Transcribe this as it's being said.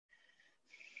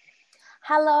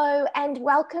Hello and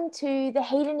welcome to the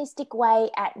Hedonistic Way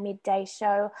at Midday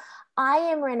Show. I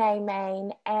am Renee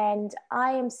Main and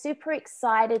I am super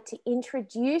excited to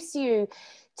introduce you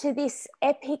to this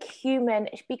epic human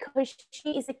because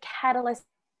she is a catalyst.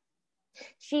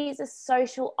 She is a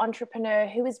social entrepreneur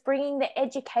who is bringing the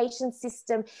education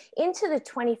system into the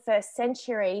 21st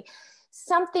century.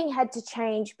 Something had to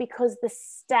change because the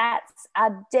stats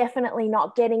are definitely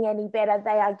not getting any better.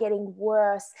 They are getting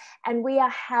worse. And we are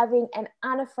having and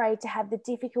unafraid to have the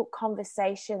difficult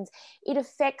conversations. It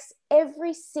affects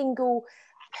every single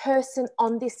person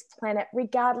on this planet,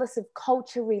 regardless of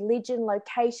culture, religion,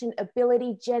 location,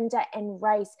 ability, gender, and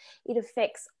race. It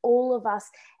affects all of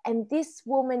us. And this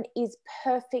woman is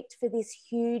perfect for this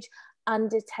huge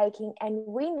undertaking, and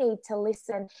we need to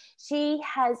listen. She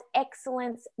has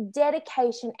excellence,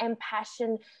 dedication, and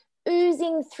passion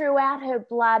oozing throughout her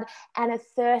blood, and a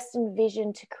thirst and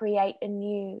vision to create a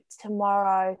new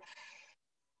tomorrow.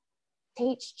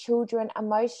 Teach children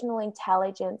emotional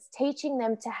intelligence, teaching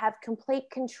them to have complete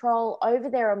control over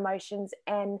their emotions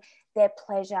and their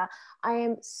pleasure. I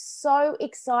am so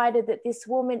excited that this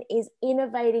woman is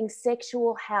innovating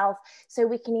sexual health so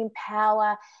we can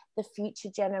empower the future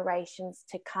generations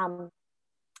to come,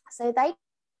 so they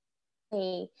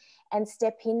can and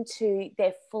step into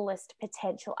their fullest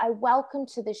potential. I welcome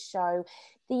to the show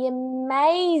the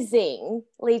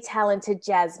amazingly talented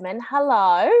Jasmine.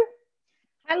 Hello.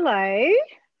 Hello.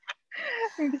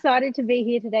 I'm excited to be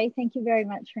here today. Thank you very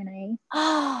much, Renee.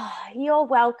 Oh, you're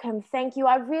welcome. Thank you.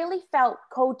 I really felt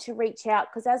called to reach out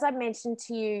because, as I mentioned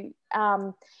to you,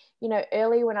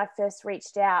 earlier when I first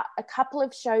reached out, a couple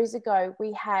of shows ago,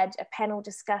 we had a panel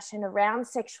discussion around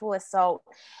sexual assault,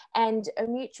 and a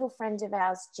mutual friend of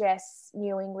ours, Jess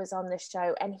Newing, was on the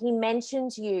show, and he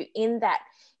mentioned you in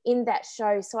that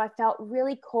show. So I felt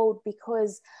really called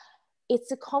because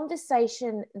it's a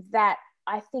conversation that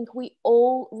I think we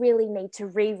all really need to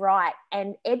rewrite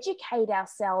and educate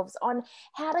ourselves on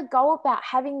how to go about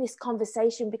having this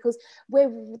conversation, because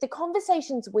the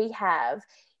conversations we have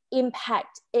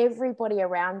impact everybody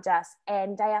around us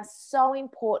and they are so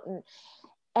important.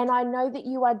 And I know that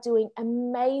you are doing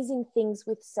amazing things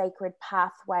with Sacred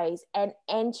Pathways and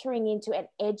entering into and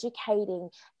educating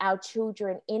our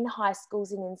children in high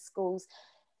schools and in schools.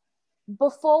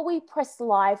 Before we press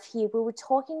live here, we were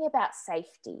talking about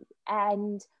safety,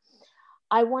 and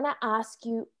I want to ask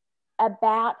you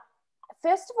about,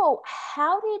 first of all,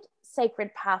 how did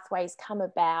Sacred Pathways come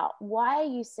about? Why are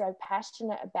you so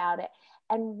passionate about it?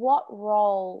 And what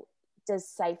role does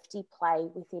safety play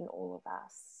within all of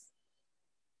us?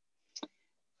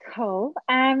 Cool.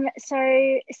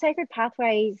 So Sacred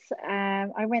Pathways,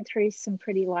 I went through some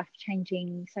pretty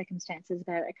life-changing circumstances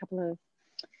about a couple of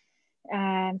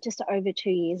just over 2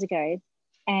 years ago,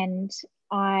 and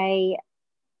I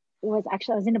was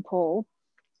in Nepal.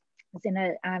 I was in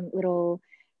a little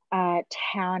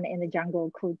town in the jungle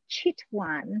called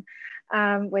Chitwan,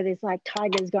 where there's like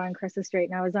tigers going across the street,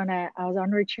 and I was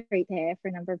on retreat there for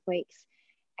a number of weeks,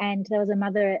 and there was a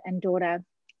mother and daughter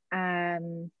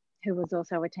who was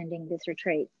also attending this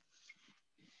retreat,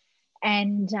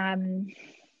 and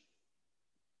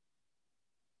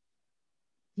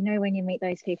when you meet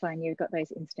those people and you've got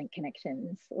those instant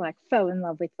connections, like fell in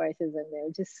love with both of them. They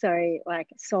were just so like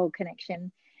soul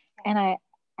connection. And I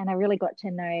really got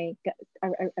to know, I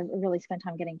really spent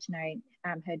time getting to know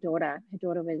her daughter. Her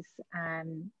daughter was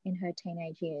in her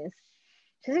teenage years.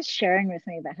 She was just sharing with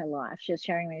me about her life. She was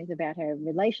sharing with me about her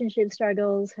relationship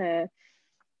struggles.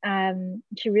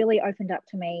 She really opened up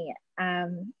to me.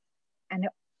 And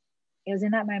it was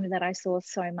in that moment that I saw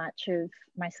so much of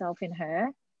myself in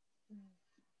her.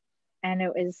 And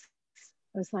it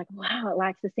was like, wow,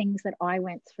 like the things that I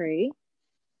went through,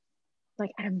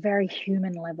 like at a very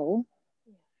human level,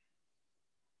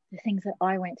 the things that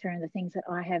I went through and the things that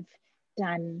I have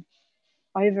done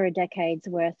over a decade's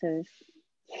worth of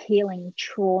healing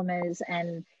traumas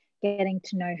and getting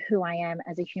to know who I am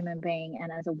as a human being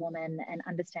and as a woman, and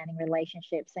understanding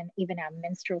relationships and even our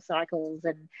menstrual cycles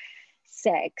and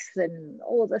sex and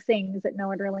all the things that no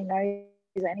one really knows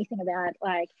anything about.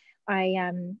 Like I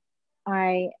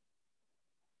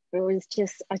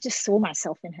just saw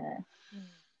myself in her.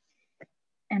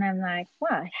 And I'm like,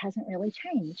 wow, it hasn't really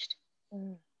changed.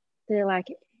 They're like,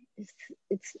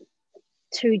 it's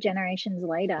 2 generations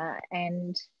later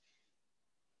and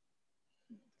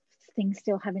things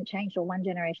still haven't changed, or 1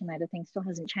 generation later, things still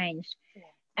hasn't changed.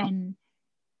 And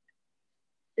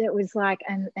it was like,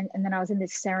 and then I was in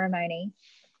this ceremony.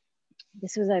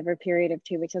 This was over a period of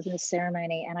 2 weeks. I was in this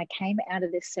ceremony, and I came out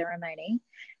of this ceremony,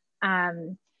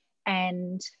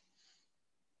 and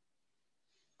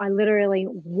I literally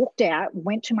walked out,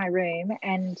 went to my room,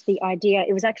 and the idea,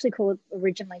 it was actually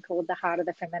originally called the Heart of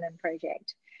the Feminine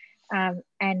Project.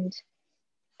 And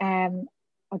I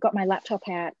got my laptop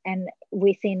out, and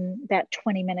within about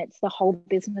 20 minutes, the whole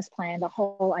business plan, the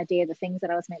whole idea, the things that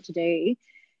I was meant to do,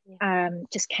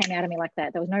 just came out of me like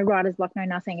that. There was no writer's block, no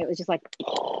nothing. It was just like,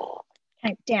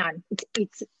 came down.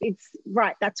 It's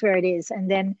right. That's where it is.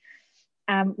 And then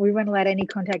we weren't allowed any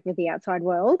contact with the outside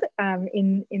world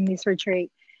in this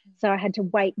retreat. So I had to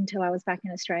wait until I was back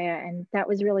in Australia. And that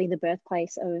was really the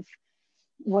birthplace of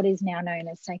what is now known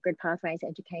as Sacred Pathways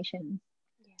education.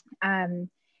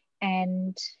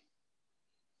 And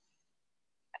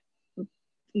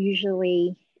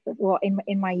usually, well,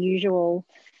 in my usual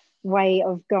way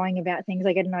of going about things,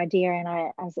 I get an idea, and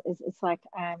it's like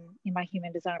in my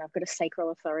human design, I've got a sacral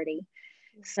authority.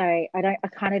 So I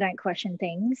kind of don't question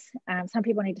things. Some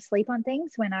people need to sleep on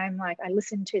things. When I'm like, I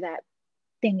listen to that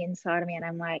thing inside of me, and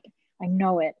I'm like, I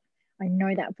know it. I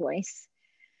know that voice.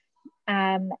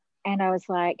 And I was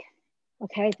like,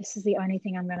 okay, this is the only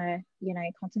thing I'm gonna,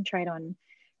 concentrate on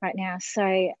right now.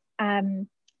 So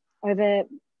over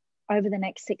the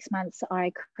next 6 months,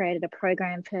 I created a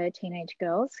program for teenage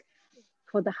girls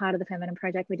called the Heart of the Feminine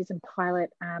Project. We did some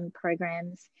pilot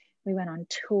programs. We went on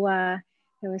tour.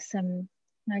 There was some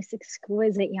most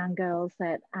exquisite young girls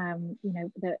that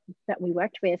that we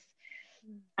worked with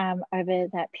over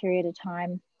that period of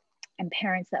time, and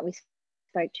parents that we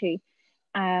spoke to.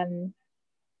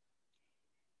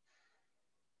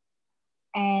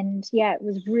 And yeah, it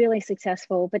was really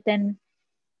successful. But then,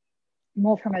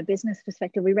 more from a business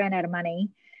perspective, we ran out of money,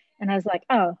 and I was like,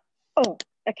 oh,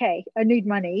 okay, I need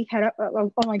money.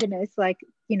 Oh my goodness, like,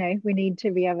 we need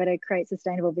to be able to create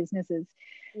sustainable businesses.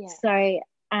 So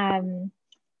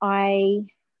I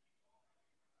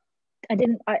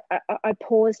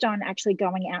paused on actually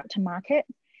going out to market.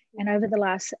 And over the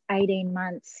last 18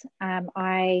 months,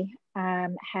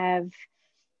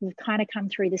 we've kind of come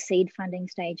through the seed funding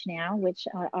stage now, which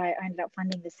I ended up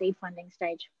funding the seed funding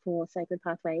stage for Sacred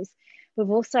Pathways.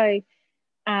 We've also,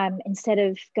 instead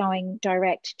of going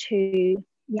direct to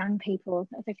young people,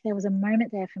 I think there was a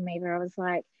moment there for me where I was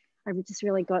like, I just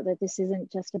really got that this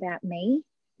isn't just about me.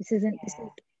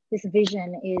 This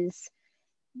vision is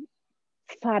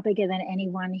far bigger than any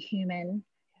one human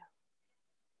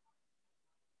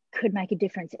could make a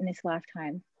difference in this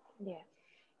lifetime.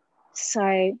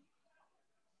 So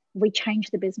we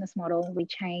changed the business model. We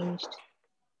changed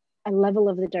a level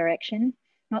of the direction,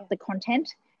 not the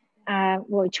content.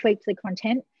 We tweaked the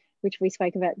content, which we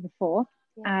spoke about before.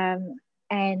 And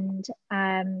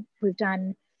we've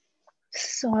done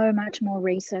so much more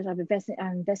research. I've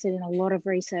invested in a lot of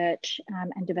research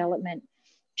and development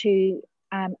to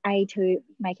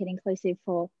make it inclusive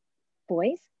for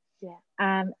boys.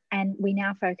 And we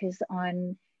now focus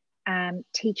on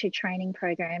teacher training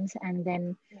programs, and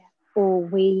then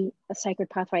Sacred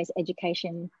Pathways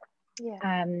education,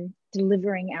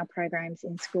 delivering our programs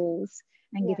in schools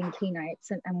and giving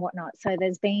keynotes and whatnot. So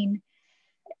there's been,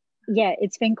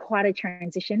 it's been quite a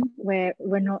transition where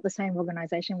we're not the same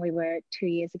organization we were 2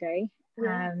 years ago.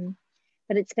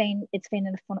 But it's been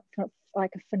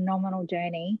like a phenomenal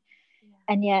journey.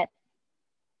 And yet,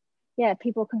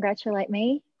 people congratulate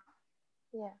me.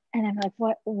 And I'm like,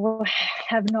 what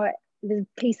there's a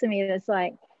piece of me that's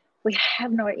like, we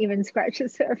have not even scratched the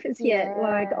surface yet,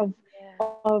 like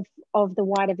of the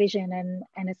wider vision.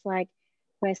 And it's like,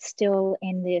 we're still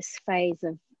in this phase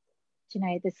of,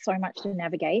 there's so much to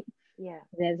navigate.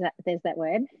 There's that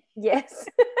word. Yes.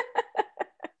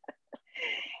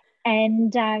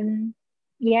 And and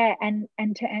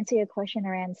to answer your question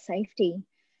around safety,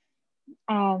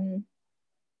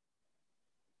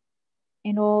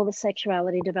 in all the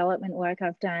sexuality development work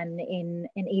I've done and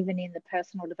even in the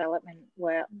personal development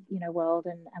world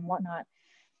and whatnot,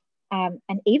 and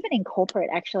even in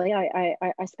corporate, actually,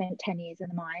 I spent 10 years in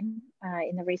the mine,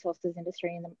 in the resources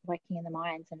industry, and working in the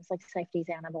mines, and it's like safety is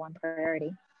our number one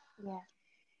priority.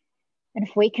 And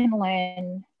if we can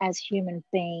learn as human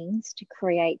beings to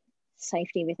create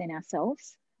safety within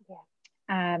ourselves,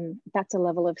 that's a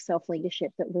level of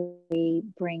self-leadership that we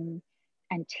bring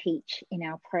and teach in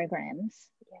our programs.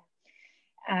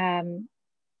 And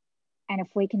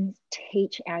if we can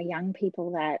teach our young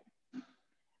people that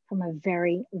from a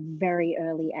very, very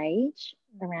early age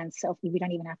around we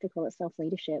don't even have to call it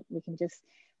self-leadership. We can just,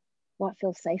 what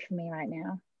feels safe for me right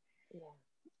now?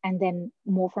 And then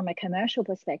more from a commercial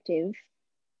perspective,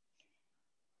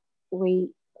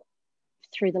 through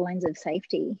the lens of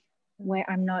safety, where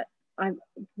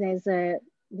there's a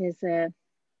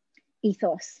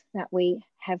ethos that we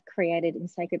have created in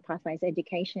Sacred Pathways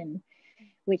education,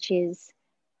 which is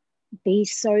be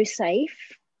so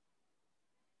safe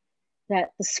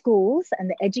that the schools and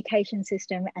the education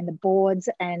system and the boards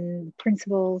and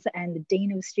principals and the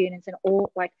dean of students and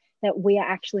all, like, that we are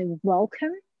actually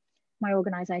welcome. My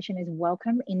organization is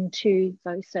welcome into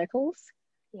those circles.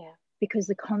 Yeah. Because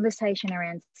the conversation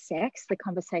around sex, the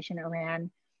conversation around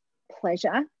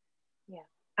pleasure,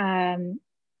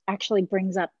 actually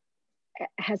brings up,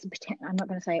 has the potential, I'm not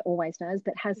going to say it always does,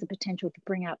 but has the potential to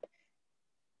bring up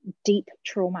deep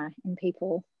trauma in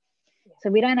people. Yeah. So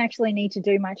we don't actually need to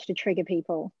do much to trigger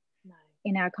people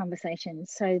in our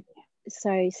conversations.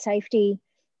 So safety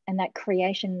and that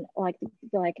creation, like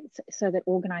so that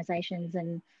organizations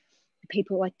and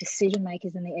people, like decision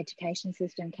makers in the education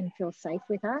system, can feel safe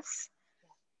with us,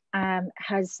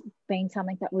 has been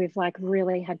something that we've like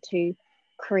really had to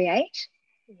create,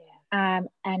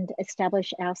 and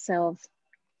establish ourselves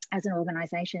as an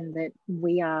organization that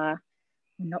we are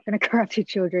not going to corrupt your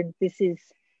children. This is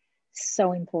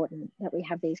so important that we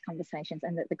have these conversations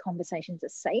and that the conversations are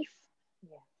safe.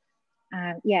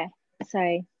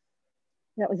 So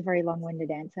that was a very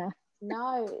long-winded answer.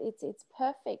 No, it's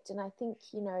perfect. And I think,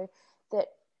 you know, that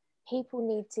people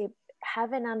need to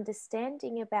have an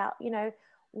understanding about, you know,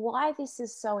 why this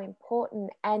is so important.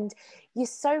 And you're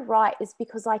so right, is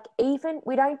because, like, even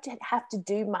we don't have to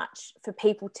do much for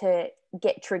people to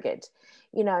get triggered,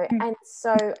 you know. And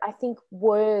so I think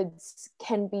words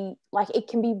can be, like, it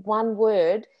can be one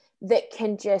word that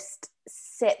can just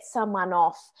set someone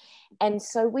off. And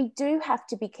so we do have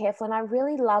to be careful. And I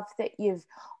really love that you've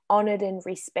honored and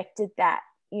respected that,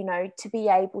 you know, to be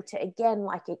able to, again,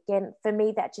 for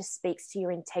me, that just speaks to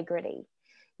your integrity,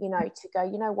 you know, to go,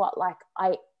 you know what, like,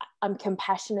 I'm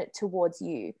compassionate towards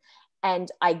you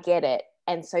and I get it.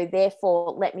 And so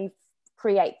therefore, let me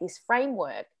create this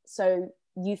framework so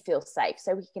you feel safe,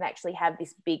 so we can actually have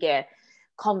this bigger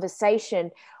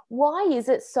conversation. Why is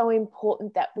it so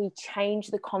important that we change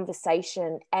the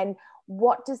conversation, and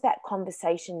what does that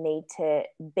conversation need to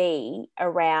be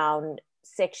around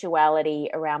sexuality,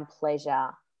 around pleasure?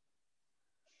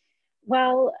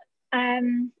 Well,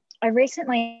 I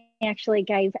recently actually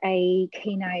gave a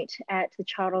keynote at the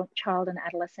Child and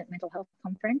Adolescent Mental Health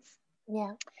Conference.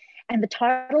 Yeah. And the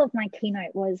title of my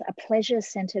keynote was A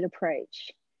Pleasure-Centered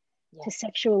Approach to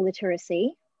Sexual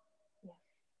Literacy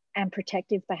and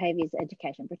Protective Behaviours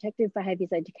Education. Protective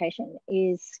Behaviours Education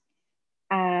is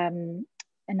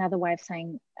another way of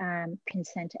saying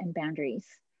consent and boundaries.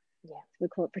 Yeah. We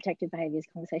call it Protective Behaviours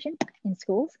Conversation in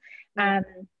schools. Yeah.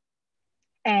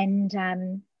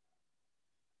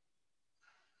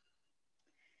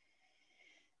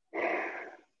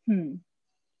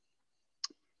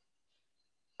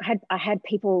 I had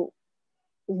people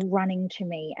running to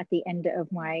me at the end of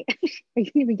my I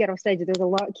didn't even get off stage. There was a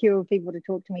lot of queue of people to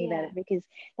talk to me about it, because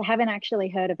they haven't actually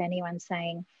heard of anyone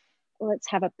saying, let's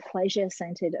have a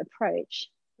pleasure-centered approach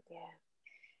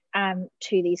to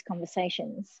these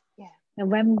conversations.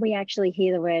 And when we actually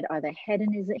hear the word either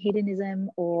hedonism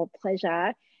or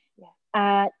pleasure,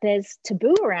 there's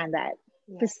taboo around that.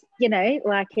 Because, you know,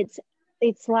 like it's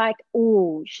like,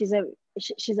 oh, she's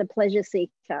a pleasure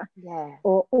seeker,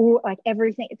 or like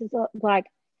everything. It's like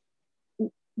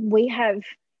we have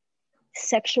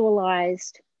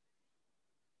sexualized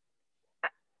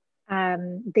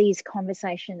these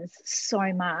conversations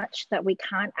so much that we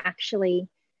can't actually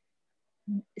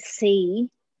see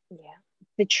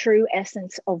the true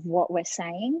essence of what we're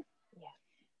saying.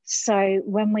 So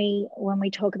when we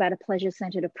talk about a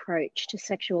pleasure-centered approach to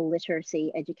sexual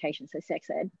literacy education, so sex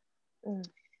ed,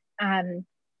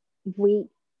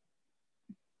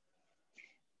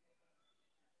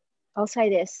 I'll say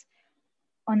this,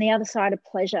 on the other side of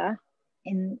pleasure,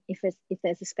 if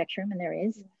there's a spectrum, and there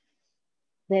is,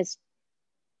 there's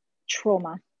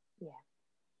trauma.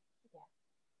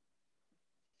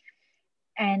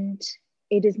 And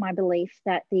it is my belief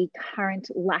that the current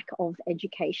lack of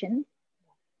education,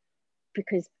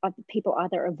 because people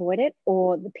either avoid it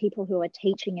or the people who are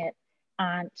teaching it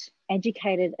aren't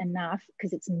educated enough,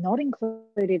 because it's not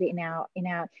included in our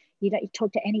you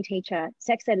talk to any teacher,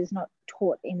 sex ed is not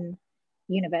taught in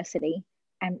university,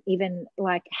 and even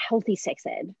like healthy sex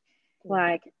ed,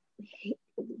 like,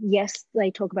 yes,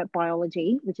 they talk about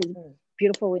biology, which is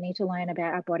beautiful. We need to learn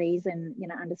about our bodies and, you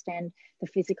know, understand the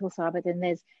physical side, but then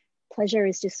there's pleasure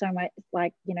is just so much,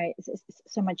 like, you know, it's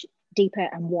so much deeper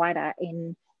and wider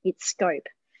in its scope.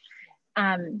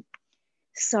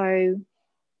 So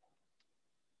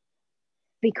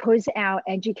because our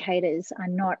educators are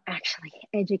not actually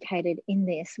educated in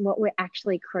this, what we're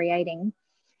actually creating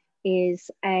is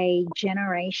a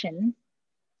generation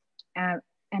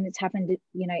and it's happened,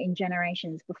 you know, in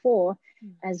generations before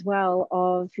as well,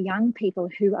 of young people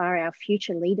who are our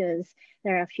future leaders.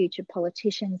 They're our future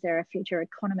politicians, they're our future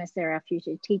economists, they're our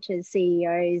future teachers,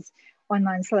 CEOs,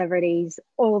 online celebrities,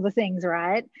 all the things,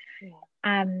 right?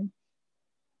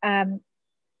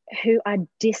 Who are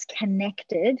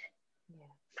disconnected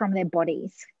from their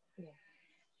bodies.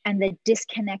 And they're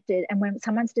disconnected. And when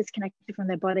someone's disconnected from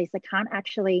their bodies, they can't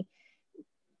actually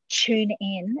tune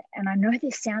in. And I know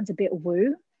this sounds a bit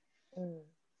woo,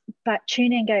 but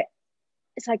tune in and go,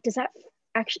 it's like, is that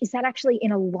actually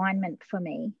in alignment for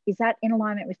me? Is that in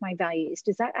alignment with my values?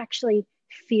 Does that actually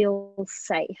feel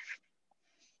safe?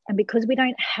 And because we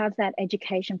don't have that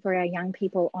education for our young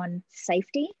people on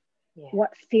safety,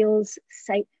 what feels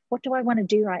safe, what do I want to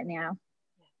do right now?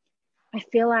 I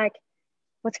feel like,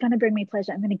 what's going to bring me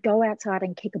pleasure? I'm going to go outside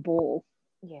and kick a ball.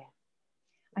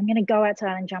 I'm going to go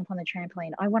outside and jump on the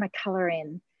trampoline. I want to color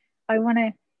in. I want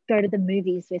to go to the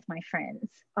movies with my friends.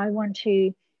 I want to,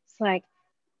 it's like,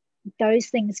 those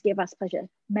things give us pleasure.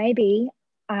 Maybe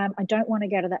I don't want to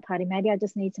go to that party. Maybe I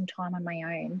just need some time on my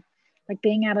own. Like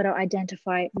being able to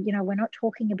identify, you know, we're not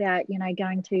talking about, you know,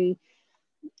 going to,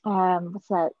 what's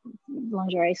that,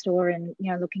 lingerie store and,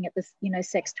 you know, looking at this, you know,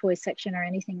 sex toy section or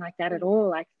anything like that at all.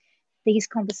 Like, these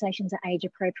conversations are age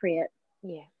appropriate.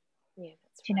 That's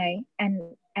you right.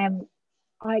 know, and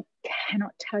I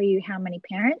cannot tell you how many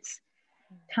parents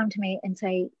come to me and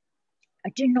say, I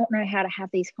do not know how to have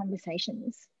these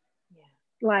conversations.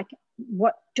 Like,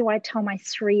 what do I tell my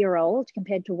 3-year-old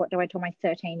compared to what do I tell my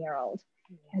 13-year-old?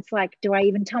 It's like, do I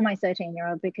even tell my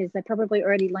 13-year-old, because they probably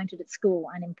already learned it at school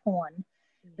and in porn,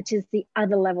 which is the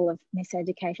other level of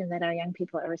miseducation that our young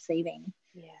people are receiving.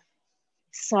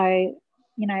 So,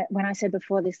 you know, when I said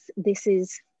before, this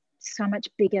is so much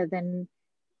bigger than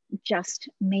just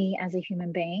me as a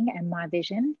human being and my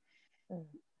vision.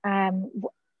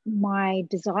 My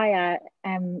desire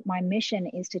and my mission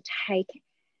is to take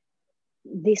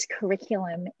this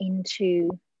curriculum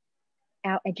into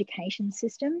our education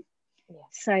system,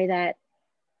 so that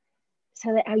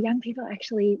our young people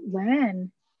actually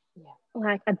learn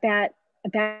like about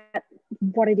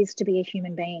what it is to be a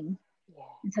human being.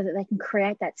 And so that they can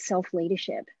create that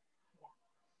self-leadership,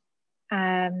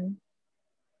 and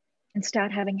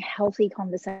start having healthy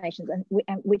conversations, and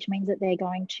which means that they're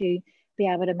going to be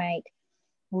able to make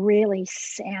really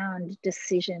sound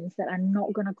decisions that are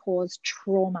not going to cause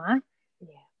trauma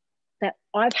that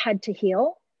I've had to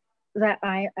heal, that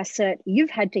I assert you've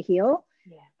had to heal.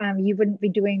 You wouldn't be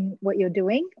doing what you're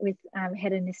doing with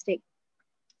hedonistic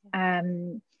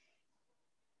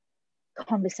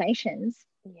conversations,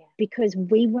 because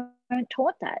we weren't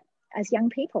taught that as young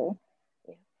people.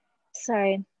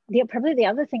 So probably the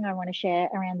other thing I want to share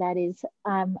around that is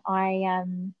I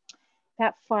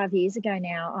about 5 years ago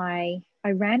now, I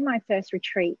ran my first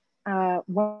retreat,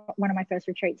 one of my first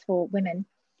retreats for women,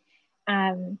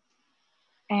 and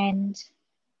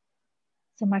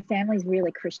so my family's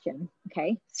really Christian,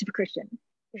 okay, super Christian,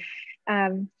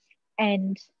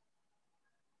 and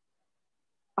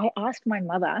I asked my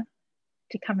mother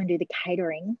to come and do the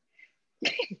catering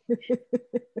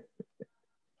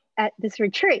at this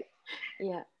retreat.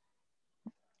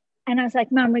 And I was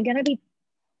like, Mum, we're going to be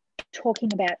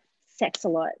talking about sex a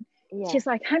lot. She's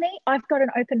like, honey, I've got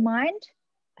an open mind.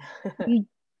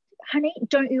 Honey,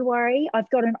 don't you worry. I've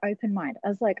got an open mind. I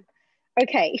was like,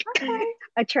 okay.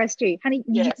 I trust you. Honey,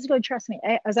 you just got to trust me.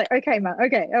 I was like, okay, Mum.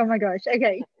 Okay. Oh my gosh.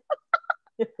 Okay.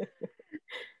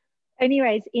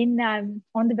 Anyways,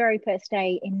 on the very first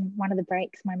day, in one of the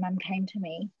breaks, my mum came to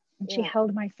me and she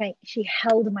held my face. She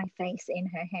held my face in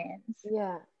her hands.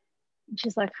 And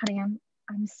she's like, honey,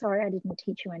 I'm sorry I didn't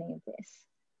teach you any of this.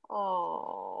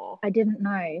 Oh. I didn't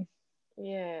know.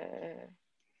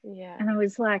 And I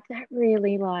was like, that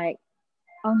really, like,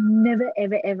 I'll never,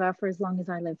 ever, ever, for as long as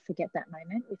I live, forget that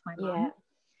moment with my mum.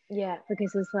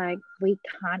 Because it's like, we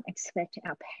can't expect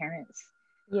our parents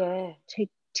to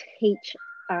teach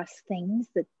us things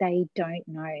that they don't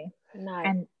know.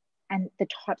 And the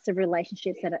types of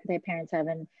relationships that their parents have,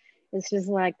 and it's just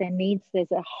like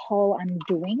there's a whole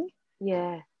undoing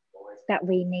that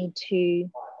we need to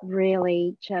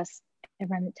really just,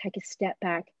 everyone take a step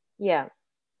back,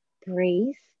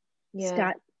 breathe,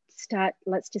 start,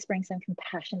 let's just bring some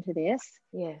compassion to this,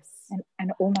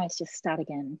 and almost just start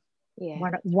again.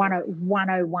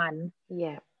 101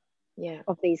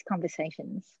 of these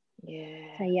conversations.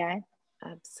 So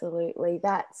absolutely.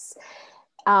 That's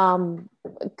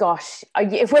gosh,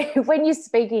 when you're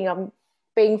speaking, I'm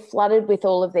being flooded with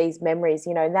all of these memories,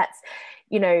 you know, and that's,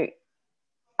 you know,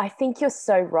 I think you're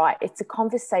so right. It's a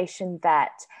conversation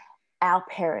that our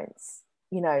parents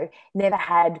never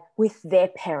had with their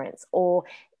parents, or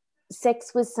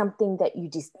sex was something that you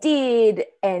just did,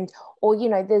 or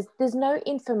there's no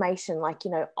information, like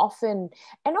often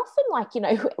like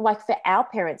like for our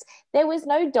parents, there was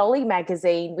no Dolly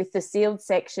magazine with the sealed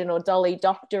section or Dolly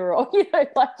Doctor, or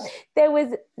like there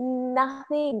was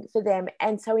nothing for them,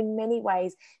 and so in many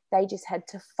ways they just had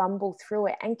to fumble through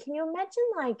it. And can you imagine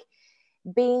like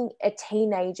being a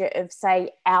teenager of,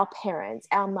 say, our parents,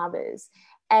 our mothers,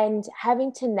 and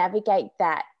having to navigate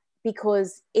that,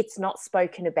 because it's not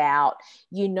spoken about,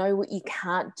 what you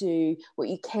can't do, what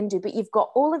you can do, but you've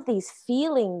got all of these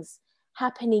feelings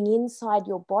happening inside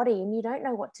your body and you don't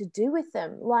know what to do with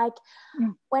them. Like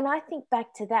when I think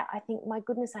back to that, I think, my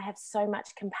goodness, I have so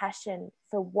much compassion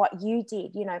for what you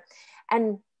did,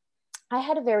 and I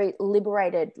had a very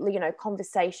liberated,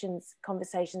 conversations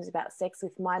about sex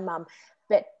with my mum,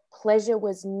 but pleasure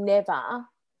was never,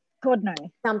 God, no,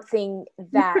 something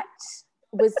that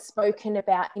was spoken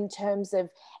about in terms of,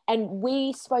 and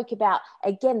we spoke about,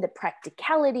 again, the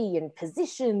practicality and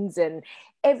positions and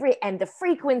the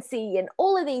frequency and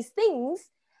all of these things,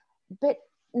 but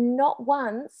not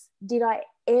once did I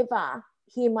ever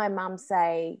hear my mum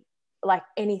say like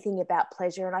anything about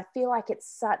pleasure. And I feel like it's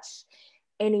such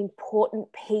an important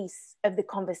piece of the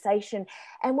conversation.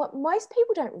 And what most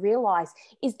people don't realize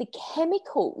is the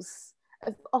chemicals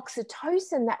of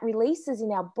oxytocin that releases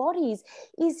in our bodies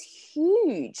is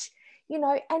huge,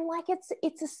 and like it's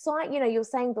a science, you're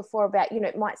saying before about,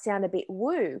 it might sound a bit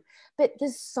woo, but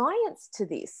there's science to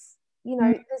this,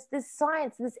 there's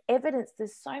science, there's evidence,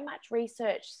 there's so much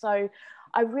research. So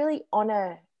I really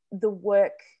honor the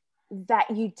work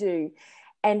that you do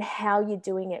and how you're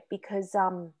doing it, because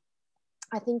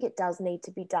I think it does need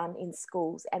to be done in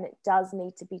schools, and it does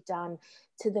need to be done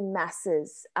to the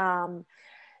masses.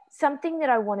 Something that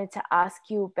I wanted to ask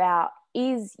you about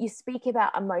is, you speak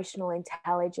about emotional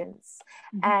intelligence,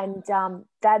 and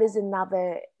that is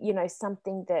another,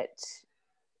 something that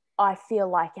I feel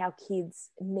like our kids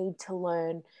need to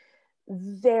learn. I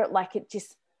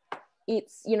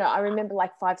remember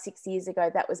like 5-6 years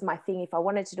ago, that was my thing. If I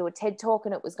wanted to do a TED talk,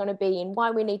 and it was going to be in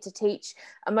why we need to teach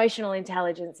emotional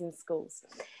intelligence in schools.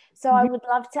 So I would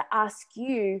love to ask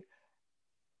you,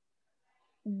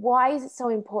 why is it so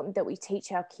important that we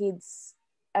teach our kids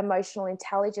emotional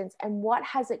intelligence, and what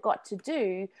has it got to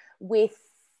do with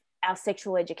our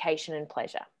sexual education and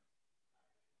pleasure?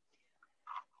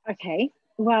 Okay,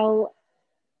 well,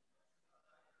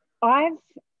 I've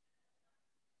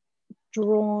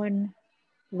drawn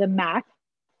the map.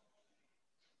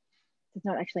 It's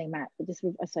not actually a map, but just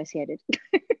associated.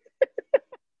 It's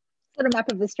not a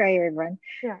map of Australia, everyone.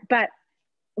 Yeah. But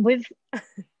with the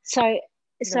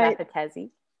map of Tassie.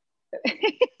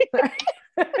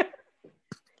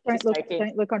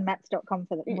 Don't look on maps.com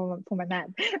for my map.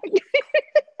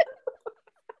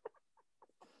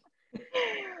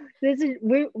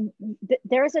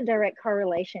 There is a direct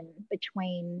correlation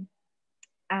between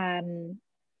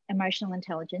emotional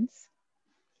intelligence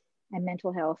and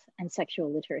mental health and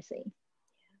sexual literacy.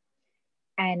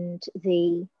 And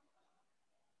the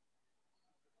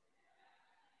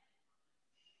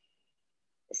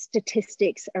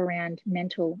statistics around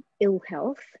mental ill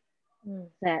health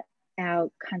that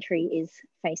our country is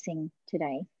facing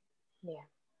today. Yeah.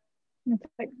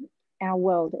 Our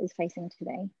world is facing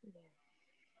today. Yeah.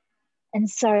 And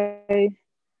so, I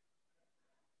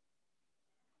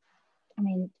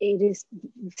mean, it is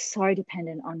so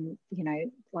dependent on,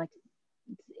 like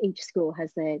each school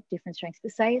has their different strengths.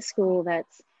 But say a school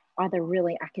that's either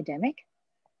really academic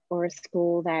or a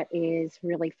school that is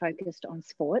really focused on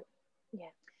sport. Yeah.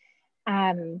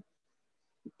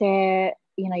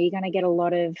 You're going to get a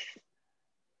lot of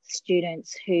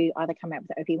students who either come out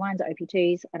with OP1s or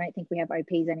OP2s. I don't think we have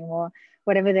OPs anymore.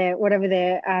 Whatever their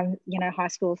high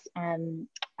school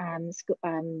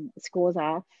scores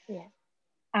are. Yeah.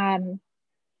 And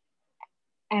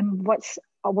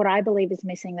what I believe is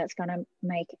missing, that's going to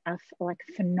make a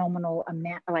phenomenal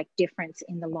amount, difference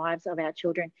in the lives of our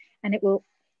children, and it will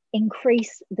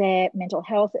increase their mental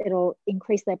health. It'll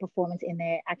increase their performance in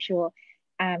their actual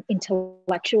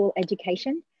intellectual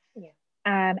education. Yeah.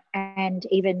 And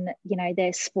even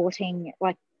their sporting,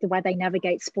 like the way they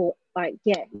navigate sport, like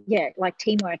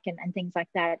teamwork and things like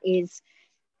that, is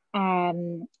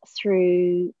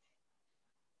through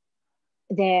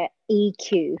their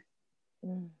EQ.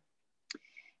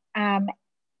 And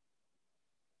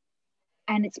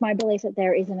it's my belief that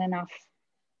there isn't enough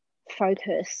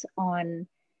focus on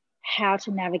how to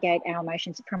navigate our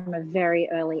emotions from a very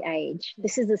early age.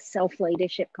 This is a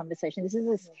self-leadership conversation. This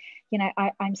is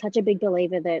I'm such a big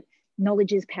believer that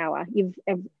knowledge is power.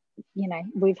 you know,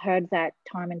 we've heard that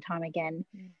time and time again.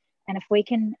 And if we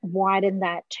can widen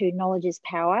that to knowledge is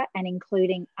power, and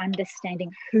including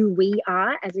understanding who we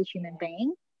are as a human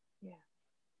being,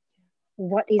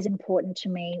 what is important to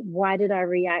me, why did I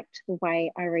react the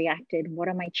way I reacted, what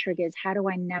are my triggers, how do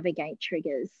I navigate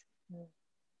triggers,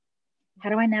 how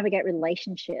do I navigate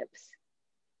relationships,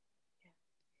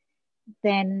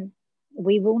 then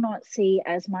we will not see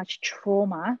as much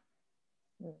trauma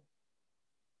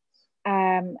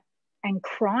and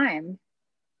crime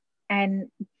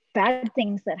and bad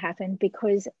things that happen,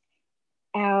 because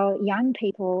our young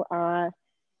people are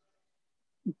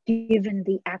given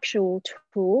the actual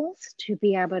tools to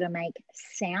be able to make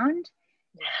sound,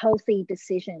 healthy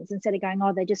decisions, instead of going,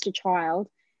 oh, they're just a child.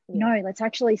 No, let's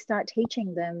actually start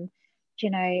teaching them, you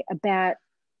know, about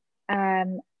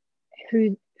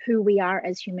who we are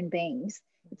as human beings.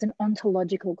 It's an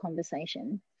ontological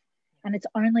conversation, and it's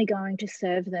only going to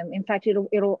serve them. In fact,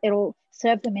 it'll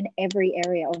serve them in every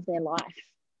area of their life,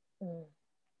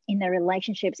 in their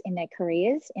relationships, in their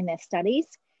careers, in their studies,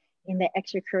 in their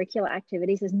extracurricular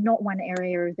activities. There's not one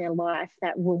area of their life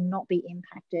that will not be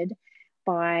impacted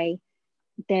by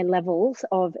their levels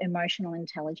of emotional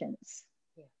intelligence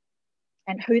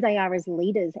and who they are as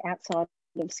leaders outside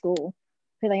of school,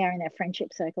 who they are in their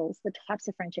friendship circles, the types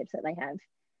of friendships that they have.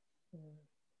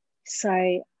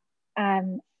 So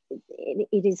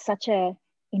it is such a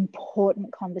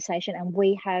important conversation, and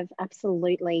we have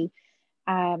absolutely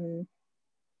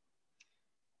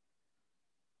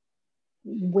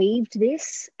weaved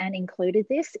this and included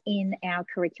this in our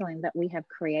curriculum that we have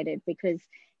created, because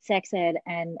sex ed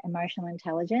and emotional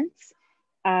intelligence,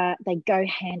 they go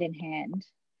hand in hand.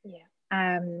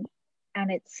 And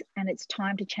it's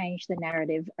time to change the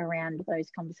narrative around those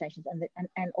conversations,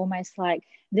 and almost like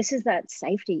this is that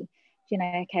safety, you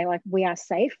know, okay, like we are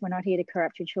safe, we're not here to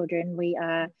corrupt your children, we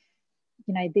are,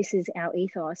 you know, this is our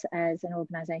ethos as an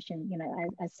organization, you know,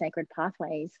 as Sacred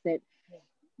Pathways, that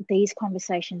these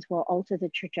conversations will alter the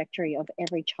trajectory of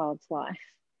every child's life.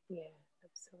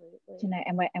 Absolutely. You know,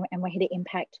 and we're here to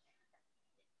impact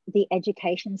the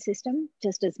education system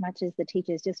just as much as the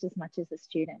teachers, just as much as the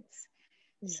students.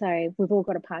 So we've all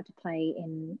got a part to play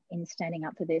in standing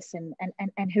up for this,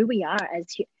 and who we are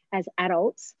as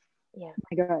adults. Oh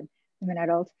my God, I'm an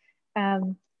adult.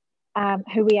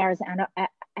 Who we are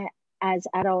as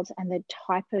adults, and the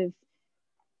type of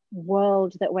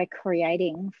world that we're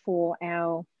creating for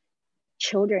our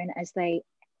children as they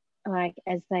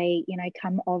you know,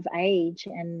 come of age,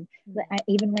 and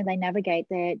even when they navigate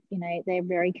their, you know, they're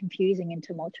very confusing and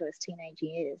tumultuous teenage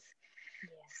years.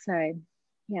 So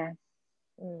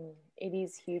it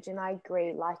is huge, and I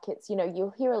agree. Like, it's, you know, you'll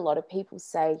hear a lot of people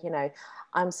say, you know,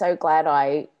 I'm so glad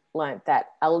I learned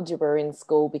that algebra in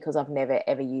school because I've never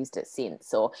ever used it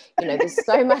since, or, you know, there's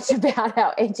so much about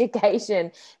our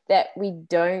education that we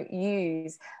don't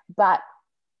use. But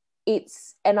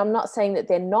it's, and I'm not saying that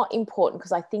they're not important,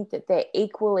 because I think that they're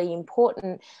equally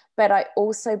important, but I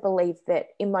also believe that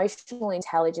emotional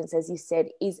intelligence, as you said,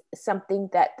 is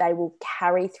something that they will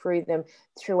carry through them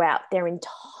throughout their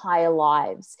entire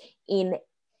lives in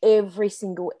every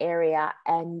single area.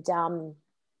 And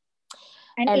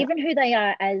even who they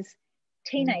are as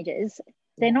teenagers,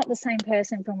 they're not the same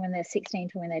person from when they're 16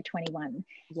 to when they're 21.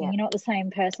 And you're not the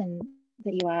same person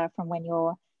that you are from when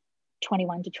you're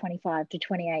 21 to 25 to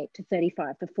 28 to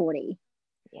 35 to 40.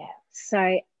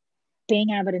 So being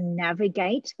able to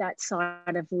navigate that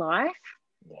side of life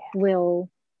will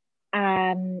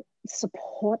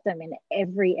support them in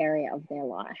every area of their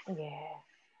life.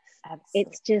 Absolutely.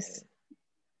 It's just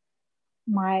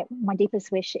my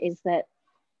deepest wish is that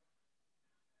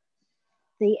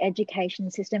the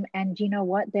education system, and you know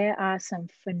what, there are some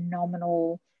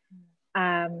phenomenal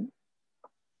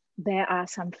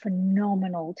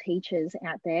teachers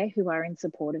out there who are in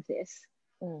support of this.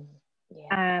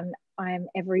 I'm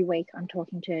every week I'm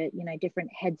talking to, you know,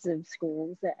 different heads of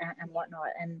schools and whatnot,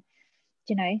 and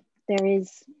you know, there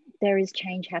is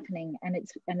change happening, and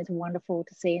it's wonderful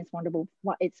to see. It's wonderful,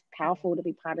 it's powerful to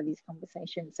be part of these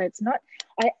conversations. So it's not,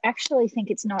 I actually think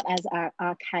it's not as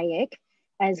archaic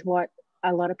as what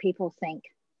a lot of people think.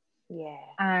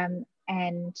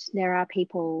 And there are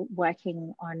people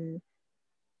working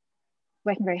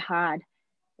very hard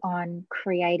on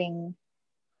creating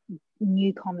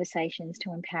new conversations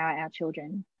to empower our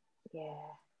children.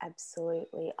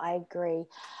 Absolutely. I agree.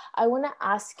 I want to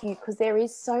ask you, because there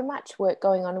is so much work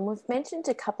going on, and we've mentioned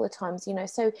a couple of times, you know,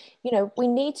 so, you know, we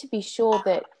need to be sure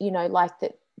that, you know, like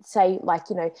that, say,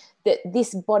 like, you know, that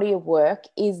this body of work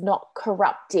is not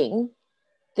corrupting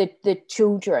the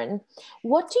children.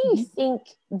 What do you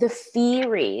think the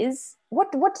fear is?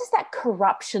 What does that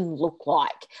corruption look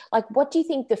like? Like, what do you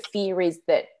think the fear is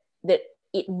that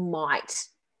it might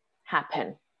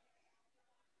happen?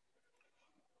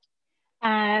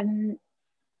 I'll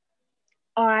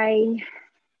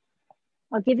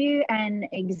give you an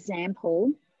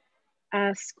example.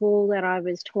 A school that I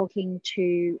was talking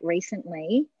to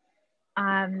recently.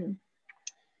 So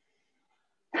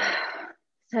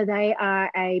they are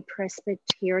a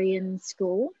Presbyterian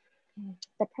school.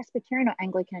 The Presbyterian or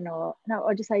Anglican, or no,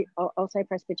 I'll say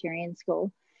Presbyterian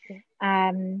school.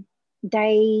 One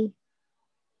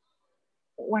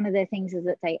of their things is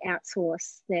that they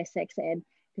outsource their sex ed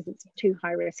because it's too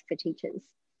high risk for teachers,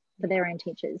 for their own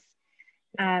teachers.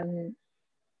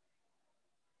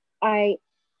 I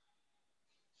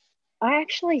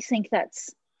actually think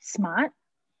that's smart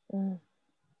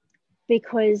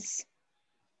because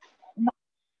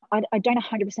I don't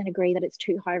 100% agree that it's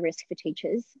too high risk for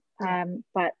teachers,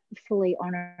 but fully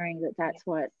honouring that that's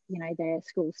what, you know, their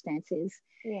school stance is.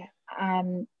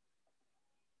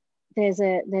 There's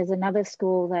another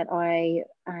school that I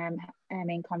am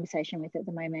in conversation with at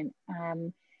the moment,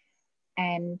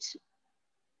 and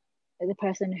the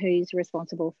person who's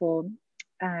responsible for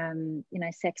you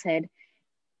know, sex ed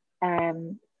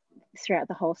throughout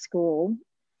the whole school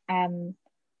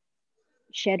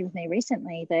shared with me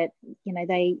recently that, you know,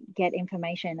 they get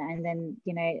information and then,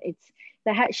 you know,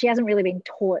 she hasn't really been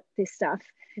taught this stuff,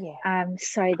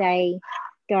 so they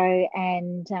go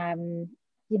and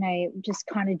you know, just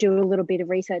kind of do a little bit of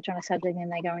research on a subject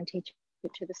and they go and teach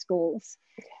it to the schools.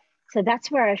 So that's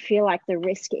where I feel like the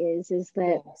risk is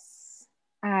that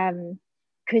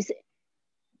because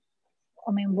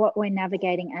I mean, what we're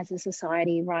navigating as a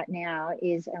society right now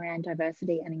is around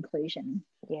diversity and inclusion.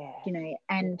 You know,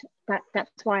 and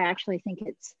that's why I actually think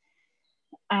it's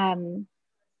going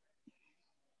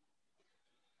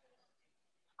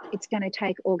to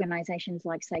take organisations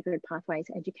like Sacred Pathways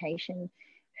Education,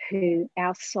 who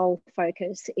our sole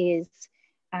focus is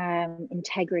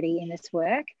integrity in this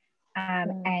work,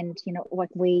 and, you know, like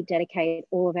we dedicate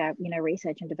all of our, you know,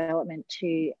 research and development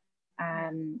to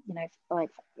you know, like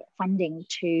funding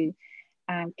to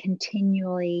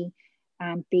continually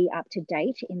be up to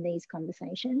date in these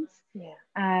conversations.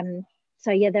 So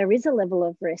yeah, there is a level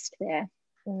of risk there,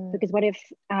 because what if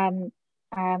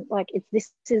like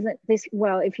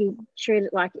if you treat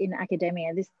it like in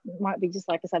academia, this might be just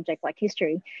like a subject like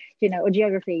history, you know, or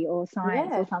geography or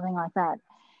science or something like that.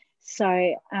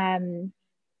 So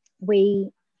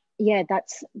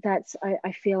that's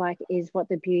I feel like is what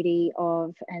the beauty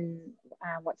of and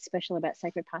what's special about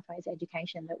Sacred Pathways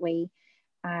Education, that we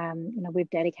you know, we've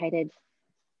dedicated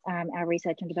our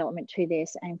research and development to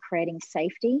this and creating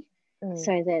safety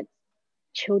so that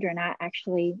children are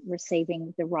actually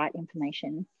receiving the right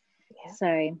information.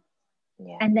 So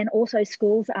and then also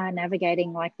schools are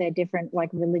navigating like their different like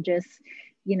religious,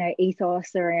 you know,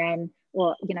 ethos around,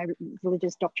 or, you know,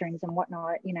 religious doctrines and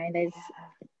whatnot. You know,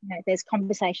 there's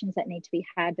conversations that need to be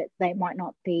had, but they might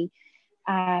not be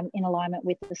in alignment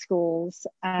with the schools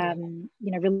you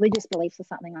know, religious beliefs or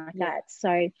something like that.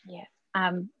 So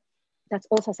that's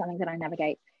also something that I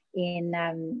navigate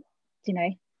in you know,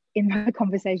 in my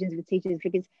conversations with teachers,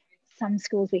 because some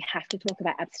schools we have to talk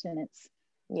about abstinence.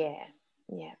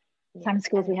 Some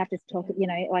schools we have to talk, you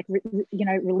know, like you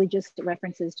know, religious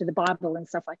references to the Bible and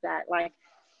stuff like that. Like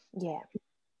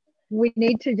we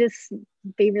need to just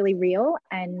be really real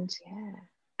and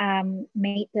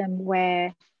meet them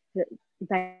where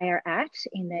they are at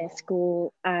in their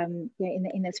school, in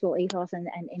their school ethos and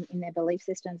in their belief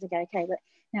systems, and go, okay,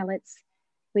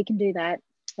 we can do that.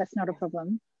 That's not a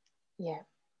problem.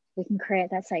 We can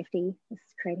create that safety. This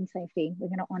is creating safety. We're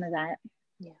going to honor that.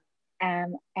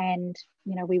 And,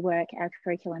 you know, we work our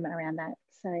curriculum around that.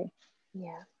 So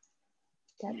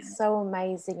that's so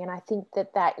amazing. And I think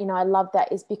that you know, I love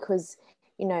that is because,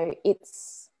 you know,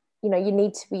 it's, you know, you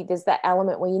need to be, there's that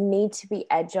element where you need to be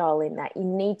agile in that, you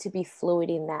need to be fluid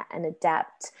in that and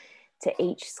adapt to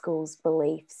each school's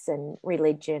beliefs and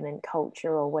religion and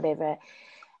culture or whatever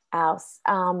else.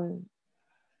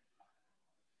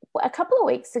 A couple of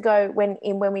weeks ago when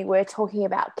we were talking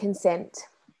about consent,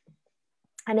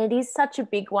 and it is such a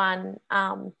big one,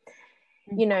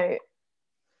 you know,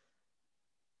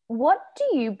 what do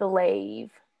you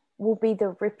believe will be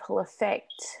the ripple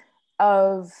effect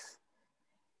of,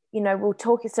 you know,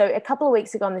 so a couple of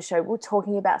weeks ago on the show, we're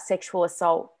talking about sexual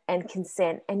assault and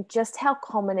consent and just how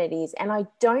common it is. And I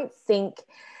don't think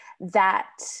that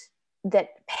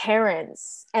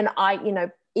parents, and I, you know,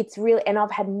 it's really, and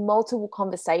I've had multiple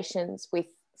conversations with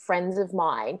friends of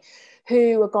mine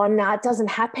who are gone, nah, it doesn't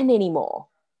happen anymore.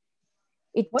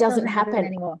 It What doesn't doesn't happen happen.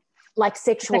 anymore? Like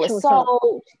sexual Sexual assault.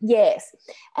 assault. Yes.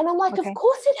 And I'm like, Okay. of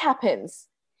course it happens.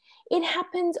 It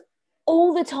happens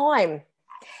all the time.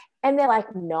 And they're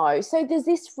like, no. So there's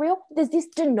this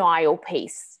denial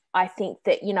piece, I think,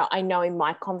 that, you know, I know in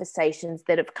my conversations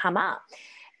that have come up.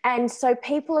 And so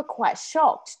people are quite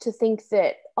shocked to think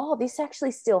that, oh, this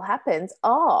actually still happens.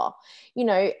 Oh, you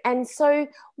know, and so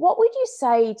what would you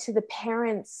say to the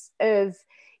parents of,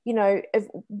 you know, of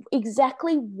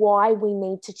exactly why we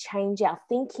need to change our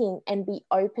thinking and be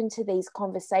open to these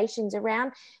conversations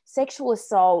around sexual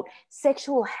assault,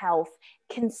 sexual health,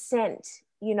 consent?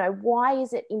 You know, why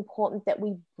is it important that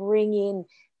we bring in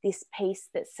this piece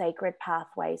that Sacred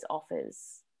Pathways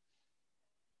offers?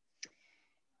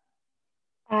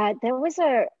 There was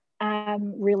a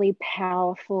really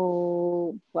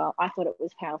powerful, well, I thought it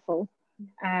was powerful,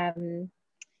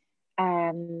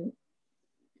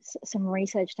 some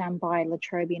research done by La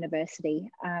Trobe University.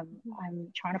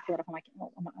 I'm trying to pull it up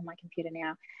on my computer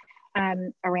now.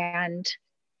 Around,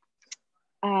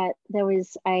 there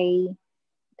was a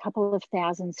couple of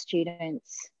thousand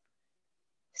students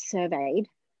surveyed,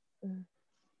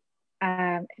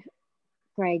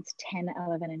 grades 10,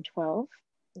 11, and 12.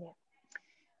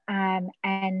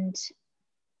 And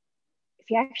if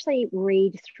you actually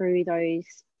read through those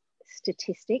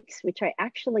statistics, which I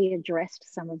actually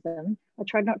addressed some of them, I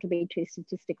tried not to be too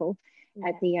statistical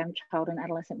at the Child and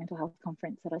Adolescent Mental Health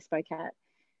Conference that I spoke at.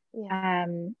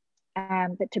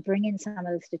 But to bring in some of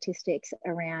the statistics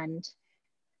around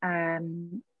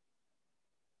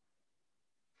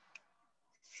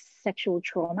sexual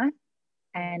trauma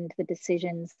and the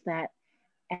decisions that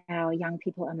our young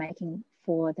people are making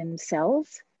for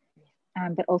themselves,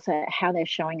 but also how they're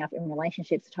showing up in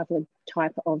relationships, type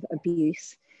of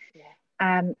abuse.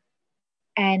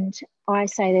 And I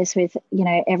say this with, you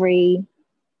know, every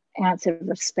ounce of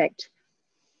respect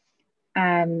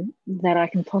that I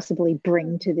can possibly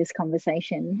bring to this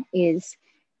conversation is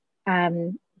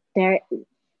there.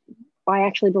 I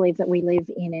actually believe that we live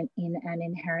in an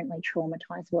inherently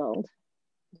traumatized world.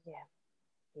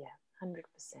 100%.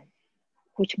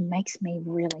 Which makes me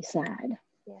really sad.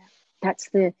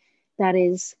 That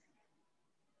is,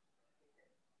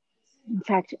 in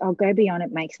fact, I'll go beyond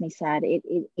it makes me sad. It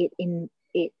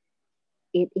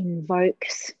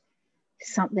invokes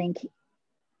something,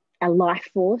 a life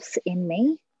force in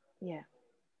me.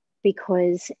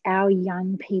 Because our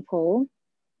young people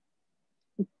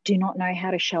do not know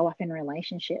how to show up in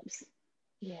relationships.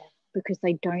 Because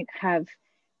they don't have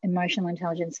emotional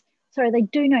intelligence. Sorry, they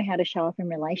do know how to show up in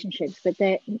relationships, but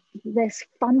they're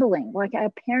fumbling, like our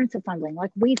parents are fumbling,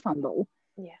 like we fumble.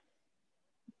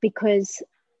 Because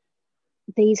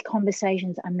these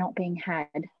conversations are not being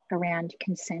had around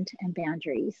consent and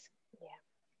boundaries.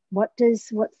 What's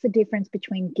the difference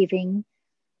between giving,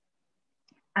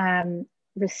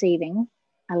 receiving,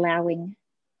 allowing,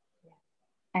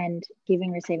 and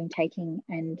giving, receiving, taking,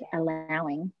 and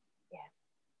allowing?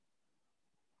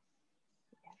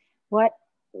 What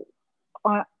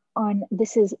on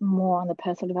this is more on the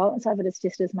personal development side, but it's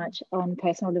just as much on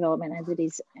personal development as it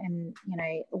is, and you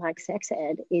know, like sex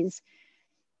ed, is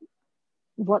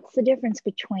what's the difference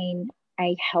between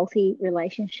a healthy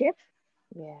relationship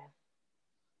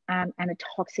and a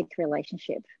toxic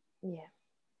relationship?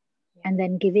 And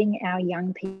then giving our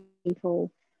young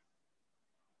people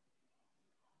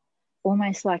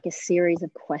almost like a series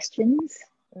of questions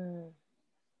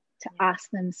to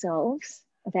ask themselves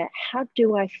about, how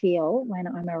do I feel when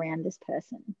I'm around this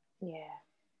person?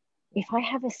 If I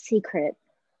have a secret,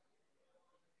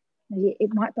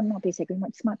 it might not be a secret,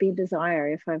 it just might be a desire.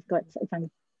 If I'm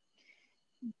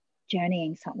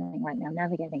journeying something right now,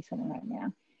 navigating something right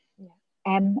now,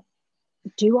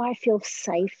 do I feel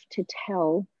safe to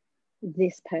tell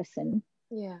this person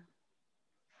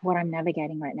what I'm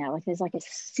navigating right now? Like, there's like a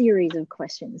series of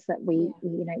questions that we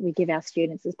give our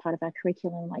students as part of our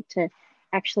curriculum, like to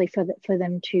actually for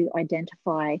them to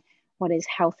identify what is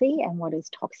healthy and what is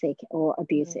toxic or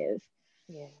abusive.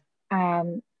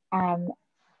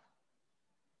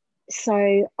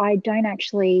 So I don't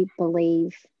actually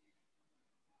believe,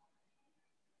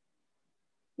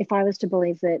 if I was to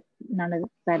believe that none of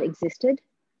that existed,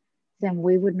 then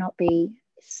we would not be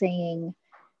seeing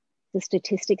the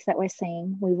statistics that we're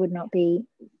seeing. We would not be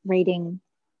reading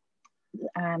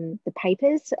the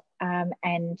papers,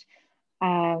 and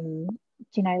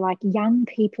you know, like, young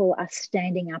people are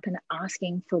standing up and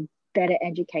asking for better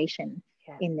education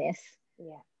in this.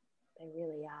 They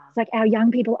really are. It's like our young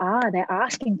people they're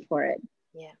asking for it.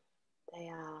 They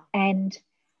are. And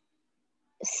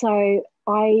so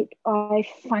I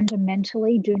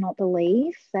fundamentally do not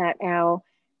believe that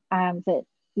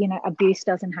you know, abuse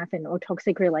doesn't happen or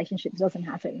toxic relationships doesn't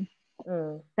happen.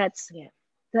 That's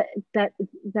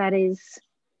that is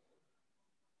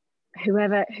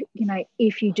whoever, you know,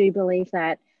 if you do believe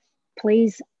that,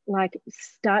 please like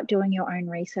start doing your own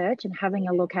research and having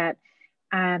a look at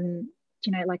you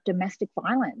know, like domestic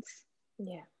violence.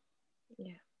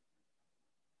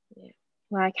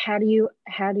 Like how do you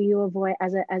avoid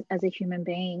as a human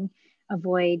being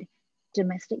avoid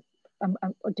domestic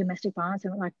violence,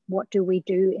 and like what do we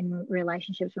do in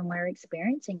relationships when we're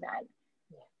experiencing that?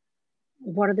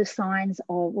 What are the signs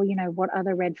of, well, you know, what are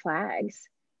the red flags?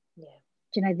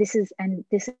 You know, this is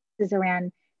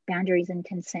around boundaries and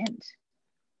consent.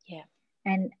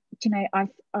 And you know,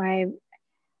 I'm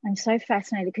so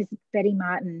fascinated because Betty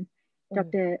Martin,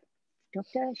 the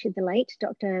late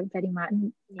Dr. Betty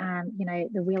Martin, you know,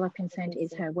 the Wheel of Consent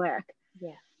is her work.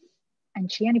 And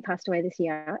she only passed away this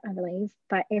year, I believe.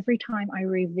 But every time I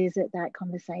revisit that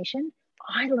conversation,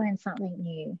 I learn something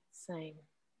new. Same.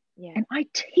 And I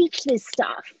teach this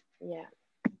stuff.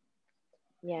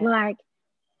 Like,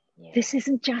 this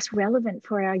isn't just relevant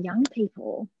for our young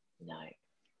people. No.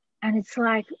 And it's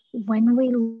like when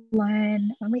we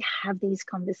learn, when we have these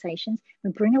conversations,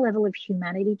 we bring a level of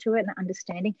humanity to it and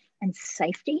understanding and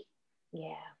safety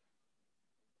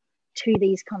to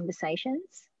these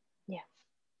conversations.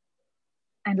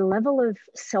 And a level of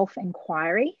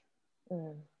self-inquiry.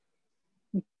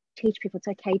 We teach people it's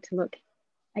okay to look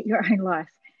at your own life.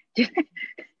 You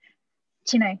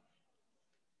know,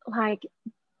 like,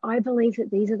 I believe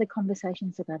that these are the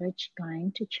conversations that are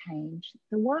going to change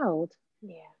the world.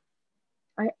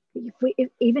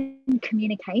 Even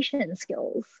communication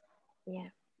skills.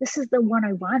 This is the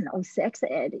 101 of sex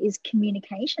ed, is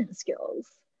communication skills.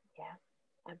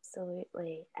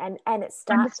 Absolutely. And it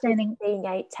starts with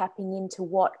tapping into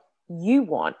what you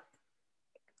want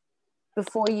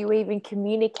before you even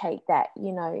communicate that,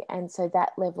 you know, and so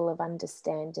that level of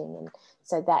understanding, and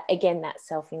so that, again, that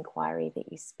self-inquiry that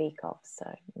you speak of.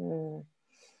 So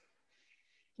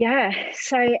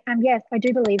so I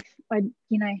do believe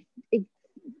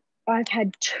I've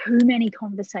had too many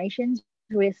conversations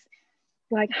with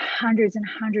like hundreds and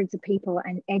hundreds of people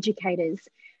and educators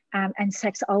and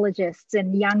sexologists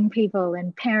and young people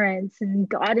and parents and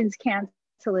guidance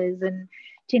counselors, and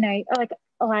you know,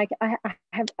 like I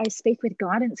speak with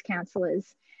guidance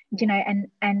counselors, you know,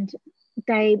 and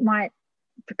they might,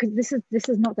 because this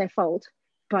is not their fault,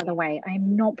 by the way.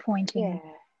 I'm not pointing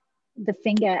the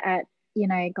finger at, you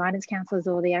know, guidance counselors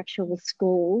or the actual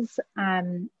schools,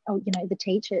 or you know, the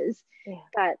teachers,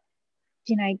 but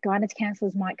you know, guidance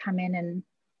counselors might come in and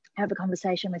have a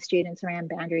conversation with students around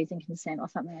boundaries and consent or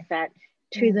something like that,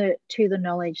 to the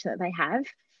knowledge that they have.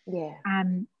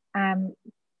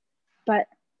 But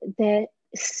they're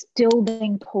still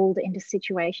being pulled into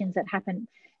situations that happen,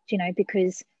 you know,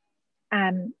 because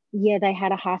they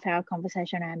had a half-hour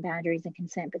conversation around boundaries and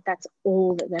consent, but that's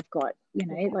all that they've got, you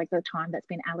know, like the time that's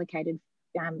been allocated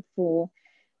for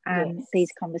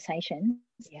these conversations.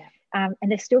 And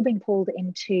they're still being pulled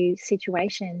into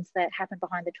situations that happen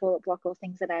behind the toilet block, or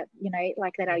things that are, you know,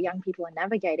 like that our young people are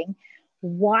navigating.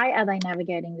 Why are they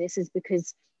navigating this? Is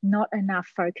because not enough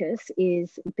focus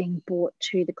is being brought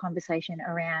to the conversation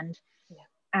around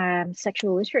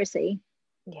sexual literacy.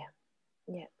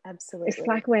 Absolutely. It's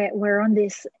like we're on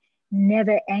this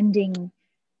never-ending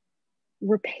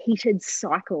repeated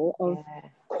cycle of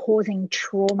causing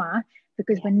trauma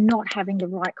because we're not having the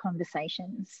right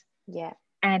conversations.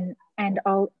 And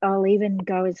I'll even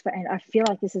go as far, and I feel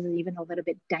like this is even a little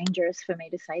bit dangerous for me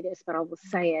to say this, but I will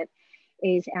say it,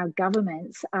 is our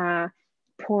governments are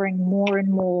pouring more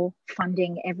and more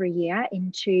funding every year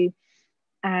into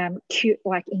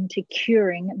into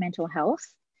curing mental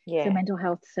health. So mental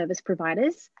health service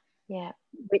providers,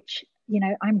 which, you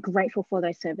know, I'm grateful for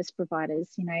those service providers,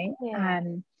 you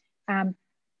know,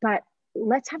 but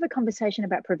let's have a conversation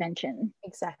about prevention.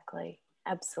 Exactly.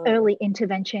 Absolutely. Early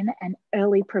intervention and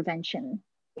early prevention.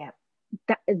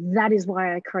 That is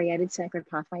why I created Sacred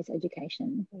Pathways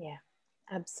Education.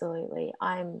 Absolutely.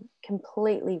 I'm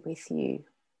completely with you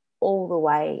all the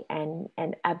way, and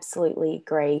absolutely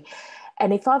agree.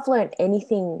 And if I've learned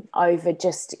anything over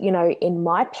just, you know, in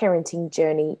my parenting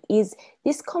journey, is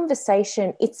this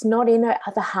conversation, it's not in a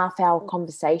half-hour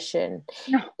conversation.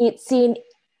 No. It's in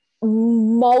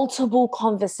multiple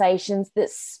conversations that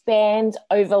spans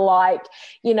over, like,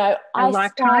 you know,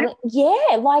 like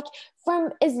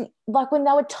from like when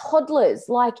they were toddlers,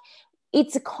 like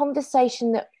it's a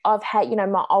conversation that I've had, you know,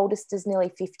 my oldest is nearly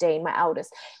 15, my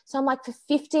eldest. So I'm like, for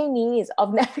 15 years,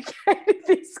 I've navigated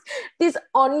this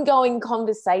ongoing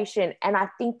conversation. And I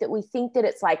think that we think that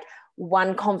it's like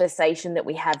one conversation that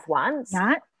we have once.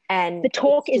 Right. And the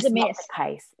talk it's is a just not myth. the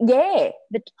case. Yeah,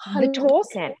 The talk,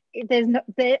 100%.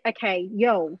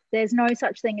 there's no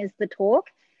such thing as the talk.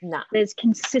 Nah. There's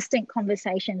consistent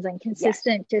conversations and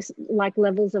consistent just like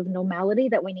levels of normality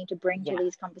that we need to bring to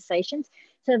these conversations,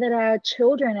 so that our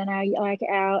children and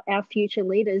our future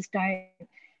leaders don't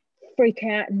freak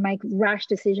out and make rash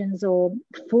decisions or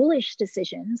foolish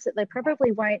decisions that they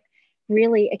probably won't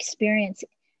really experience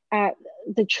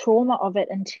the trauma of it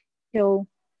until,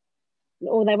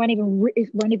 or they won't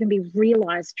even be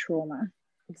realized trauma.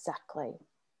 Exactly.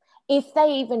 If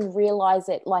they even realize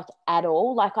it like at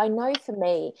all. Like I know for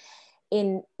me,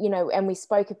 in, you know, and we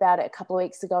spoke about it a couple of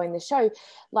weeks ago in the show,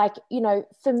 like, you know,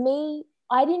 for me,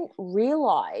 I didn't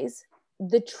realize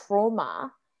the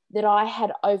trauma that I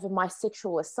had over my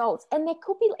sexual assaults. And there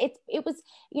could be, it was,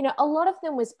 you know, a lot of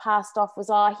them was passed off was,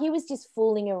 oh, he was just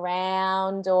fooling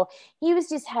around, or he was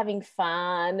just having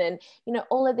fun, and, you know,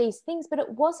 all of these things. But it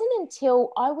wasn't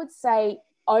until, I would say,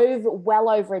 well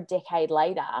over a decade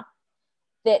later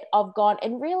that I've gone,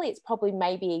 and really it's probably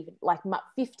maybe even like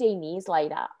 15 years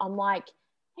later, I'm like,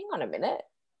 hang on a minute,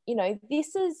 you know,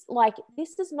 this is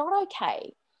not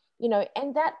okay, you know,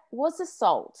 and that was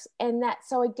assault. And that,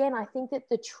 so again, I think that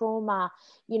the trauma,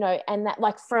 you know, and that,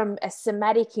 like, from a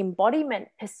somatic embodiment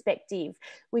perspective,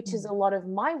 which is a lot of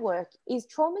my work, is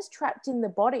trauma's trapped in the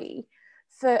body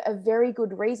for a very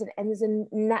good reason. And there's a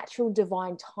natural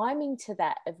divine timing to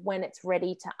that of when it's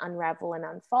ready to unravel and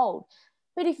unfold.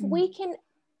 But if we can,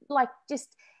 like,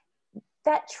 just,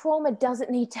 that trauma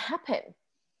doesn't need to happen.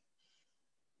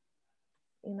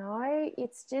 You know,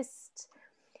 it's just,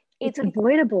 it's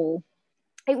avoidable.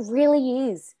 It really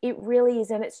is. It really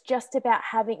is. And it's just about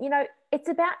having, you know, it's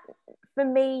about, for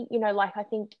me, you know, like, I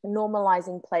think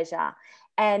normalizing pleasure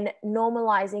and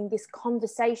normalizing this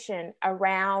conversation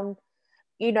around,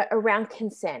 you know, around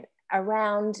consent,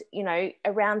 around, you know,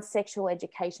 around sexual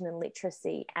education and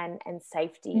literacy and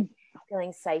safety,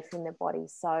 feeling safe in the body.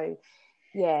 So,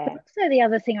 yeah. So the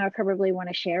other thing I probably want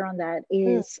to share on that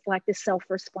is like the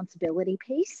self-responsibility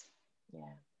piece. Yeah.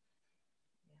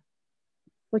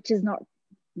 Which is not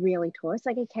really taught. It's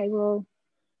like, okay, well,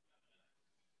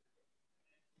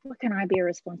 what can I be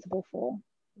responsible for?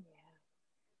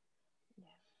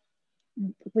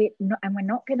 We're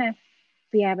not going to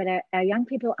be able to, our young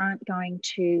people aren't going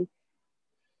to,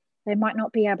 they might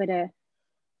not be able to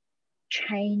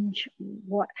change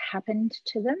what happened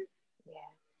to them. Yeah.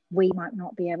 We might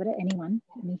not be able to, any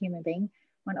human being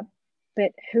might not,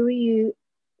 but who are you,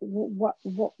 what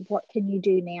can you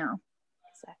do now?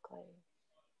 Exactly.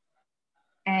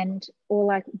 And, or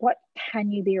like, what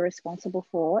can you be responsible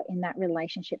for in that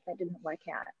relationship that didn't work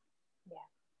out?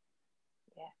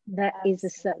 That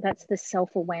Absolutely. That's the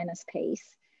self-awareness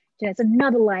piece. You know, it's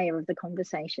another layer of the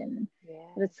conversation.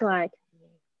 But it's like,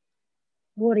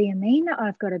 what do you mean that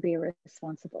I've got to be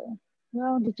responsible?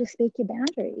 Well, did you speak your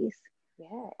boundaries?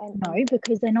 No,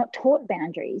 because they're not taught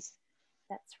boundaries.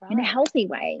 That's right. In a healthy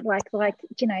way. Like,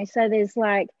 you know, so there's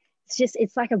like,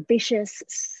 it's like a vicious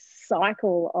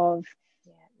cycle of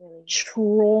really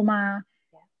trauma,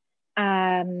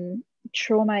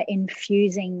 trauma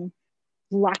infusing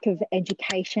lack of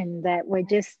education that we're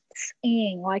just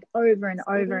seeing like over and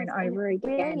over and over again.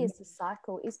 It really is a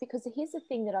cycle. Is because here's the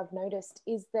thing that I've noticed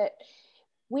is that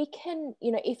we can,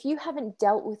 you know, if you haven't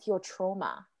dealt with your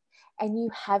trauma and you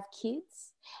have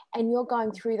kids and you're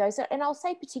going through those, and I'll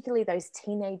say particularly those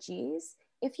teenage years,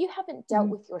 if you haven't dealt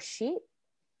with your shit,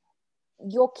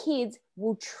 your kids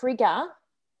will trigger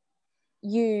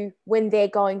you when they're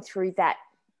going through that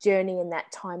journey and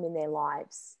that time in their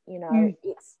lives. You know,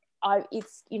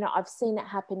 it's, you know, I've seen it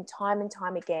happen time and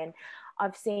time again.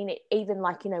 I've seen it even,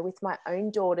 like, you know, with my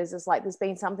own daughters. It's like, there's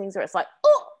been some things where it's like,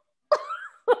 oh,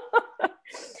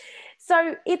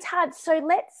 so it's hard. So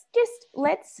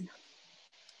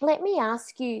let me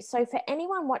ask you, so for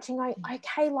anyone watching,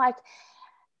 okay, like,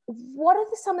 what are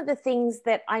some of the things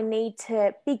that I need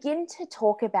to begin to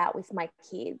talk about with my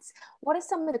kids? What are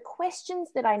some of the questions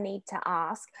that I need to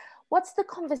ask? What's the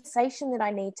conversation that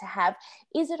I need to have?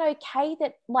 Is it okay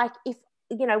that, like, if,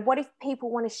 you know, what if people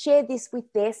want to share this with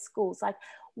their schools? Like,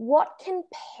 what can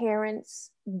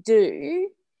parents do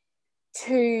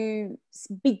to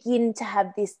begin to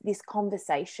have this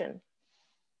conversation?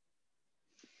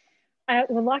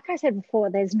 Well, like I said before,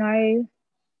 the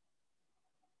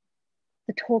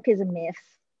talk is a myth.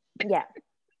 Yeah.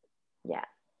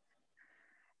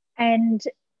 And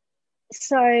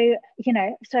so, you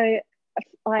know,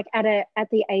 like at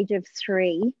the age of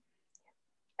 3,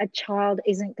 a child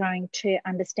isn't going to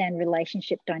understand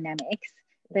relationship dynamics.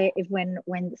 When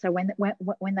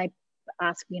they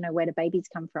ask, you know, where do babies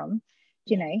come from,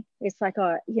 you know, it's like,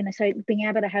 oh, you know, so being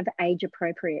able to have age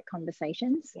appropriate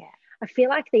conversations. Yeah. I feel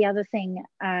like the other thing,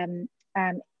 the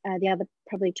other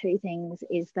probably two things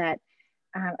is that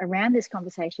around this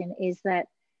conversation is that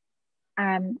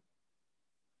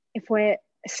if we're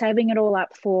saving it all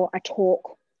up for a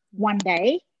talk one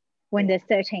day when they're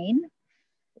 13,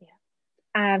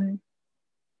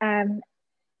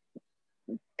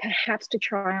 perhaps to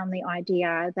try on the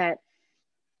idea that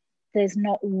there's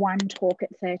not one talk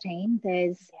at 13,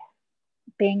 there's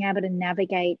being able to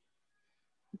navigate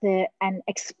and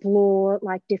explore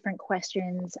like different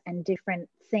questions and different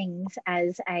things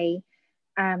as a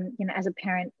you know, as a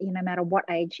parent, you know, no matter what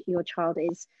age your child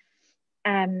is.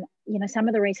 You know, some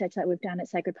of the research that we've done at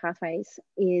Sacred Pathways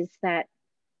is that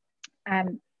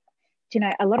you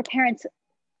know, a lot of parents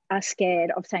are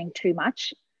scared of saying too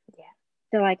much.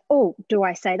 They're like, oh, do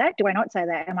I say that? Do I not say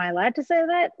that? Am I allowed to say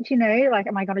that? You know, like,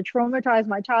 am I going to traumatize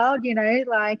my child? You know,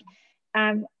 like,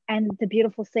 and the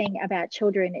beautiful thing about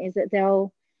children is that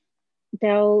they'll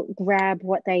grab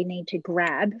what they need to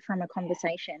grab from a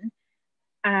conversation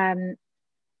at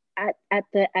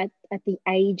the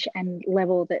age and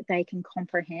level that they can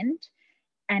comprehend.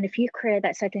 And if you create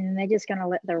that safety, then they're just going to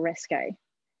let the rest go.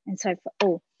 And so,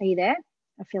 oh, are you there?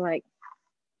 I feel like,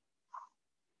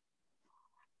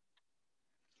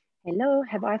 hello,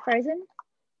 have I frozen?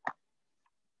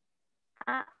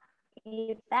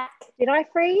 You're back. Did I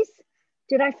freeze?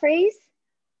 Did I freeze?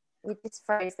 You just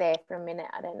froze there for a minute.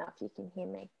 I don't know if you can hear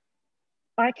me.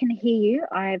 I can hear you,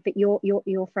 but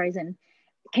you're frozen.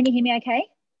 Can you hear me okay?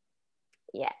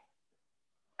 Yeah.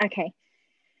 Okay.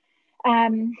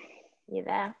 You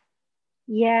there?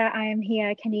 Yeah, I am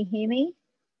here. Can you hear me?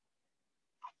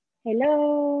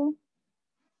 Hello?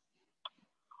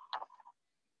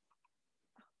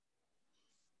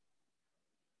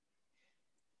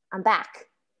 I'm back.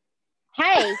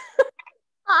 Hey.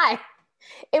 Hi.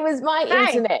 It was my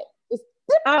internet.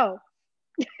 Oh.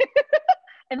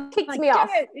 And kicked me off.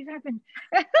 It happened.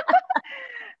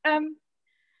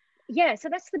 Yeah, so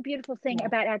that's the beautiful thing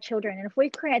about our children. And if we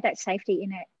create that safety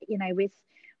in it, you know, with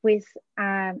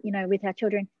you know, with our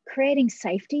children, creating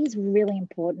safety is really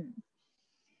important.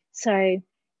 So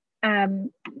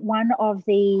one of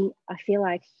the, I feel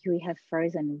like we have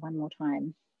frozen one more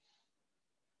time.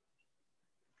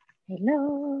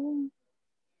 Hello?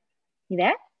 You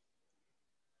there?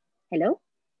 Hello?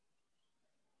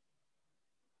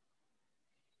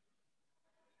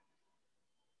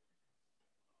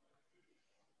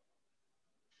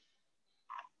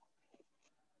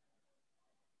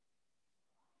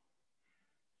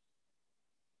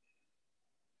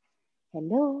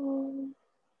 Hello?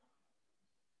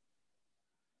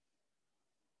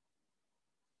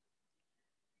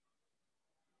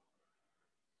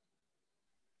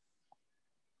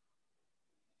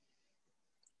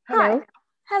 Hello? Hi.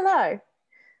 Hello.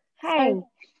 Hey. So,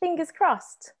 fingers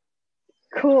crossed.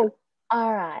 Cool.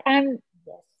 All right. Yes.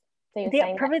 So you're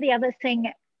saying probably the other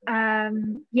thing,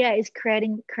 is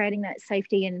creating that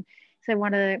safety. And so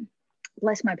one of the,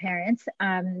 bless my parents,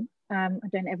 I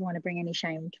don't ever want to bring any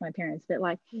shame to my parents, but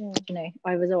like, you know,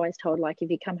 I was always told, like,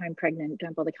 if you come home pregnant,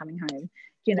 don't bother coming home,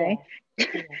 you know.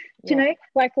 You know,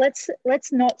 like, let's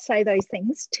not say those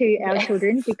things to our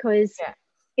children, because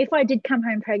if I did come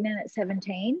home pregnant at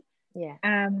 17,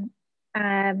 our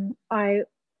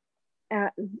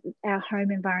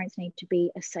home environments need to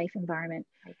be a safe environment.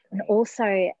 And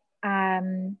also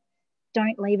don't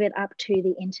leave it up to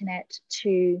the internet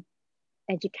to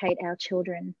educate our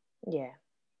children.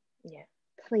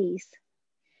 Please.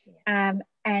 And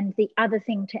the other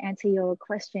thing, to answer your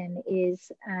question,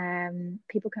 is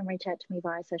people can reach out to me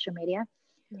via social media.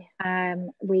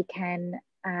 We can,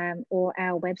 or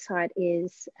our website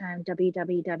is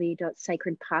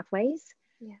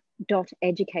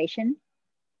www.sacredpathways.education.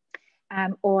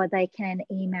 Or they can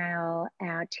email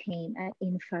our team at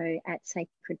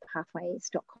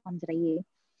info@sacredpathways.com.au.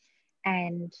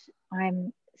 And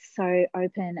I'm so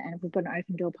open, and we've got an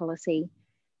open door policy.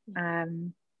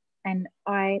 And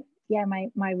my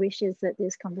wish is that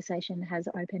this conversation has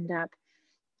opened up,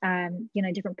 you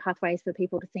know, different pathways for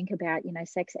people to think about, you know,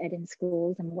 sex ed in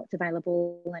schools and what's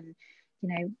available, and, you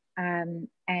know,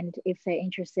 and if they're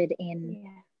interested in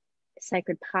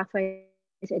Sacred Pathways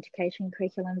education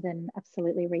curriculum, then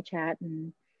absolutely reach out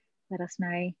and let us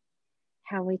know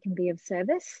how we can be of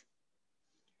service.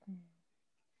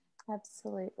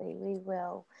 Absolutely, we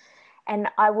will. And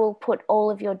I will put all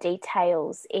of your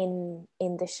details in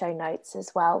the show notes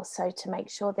as well, so to make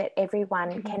sure that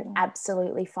everyone can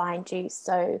absolutely find you.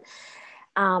 So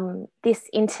this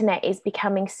internet is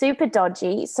becoming super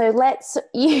dodgy, so let's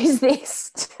use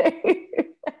this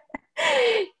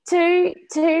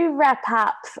To wrap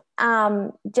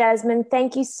up, Jasmine,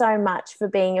 thank you so much for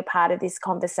being a part of this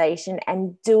conversation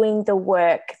and doing the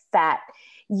work that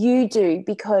you do,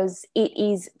 because it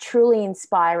is truly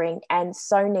inspiring and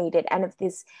so needed. And if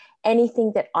there's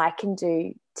anything that I can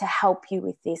do to help you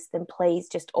with this, then please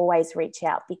just always reach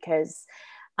out, because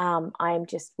I am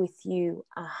just with you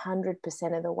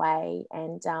 100% of the way.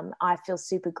 And I feel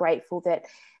super grateful that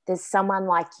there's someone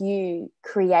like you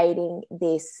creating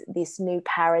this new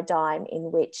paradigm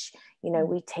in which, you know,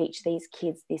 we teach these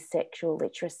kids this sexual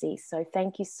literacy. So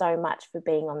thank you so much for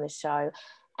being on the show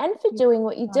and for doing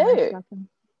what you do.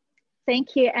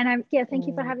 Thank you. And thank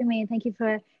you for having me, and thank you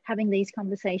for having these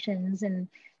conversations and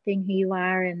being who you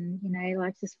are, and, you know,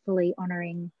 like just fully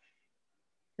honoring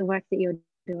the work that you're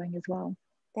doing as well.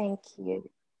 Thank you.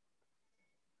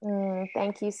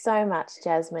 Thank you so much,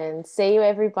 Jasmine. See you,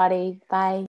 everybody.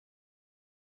 Bye.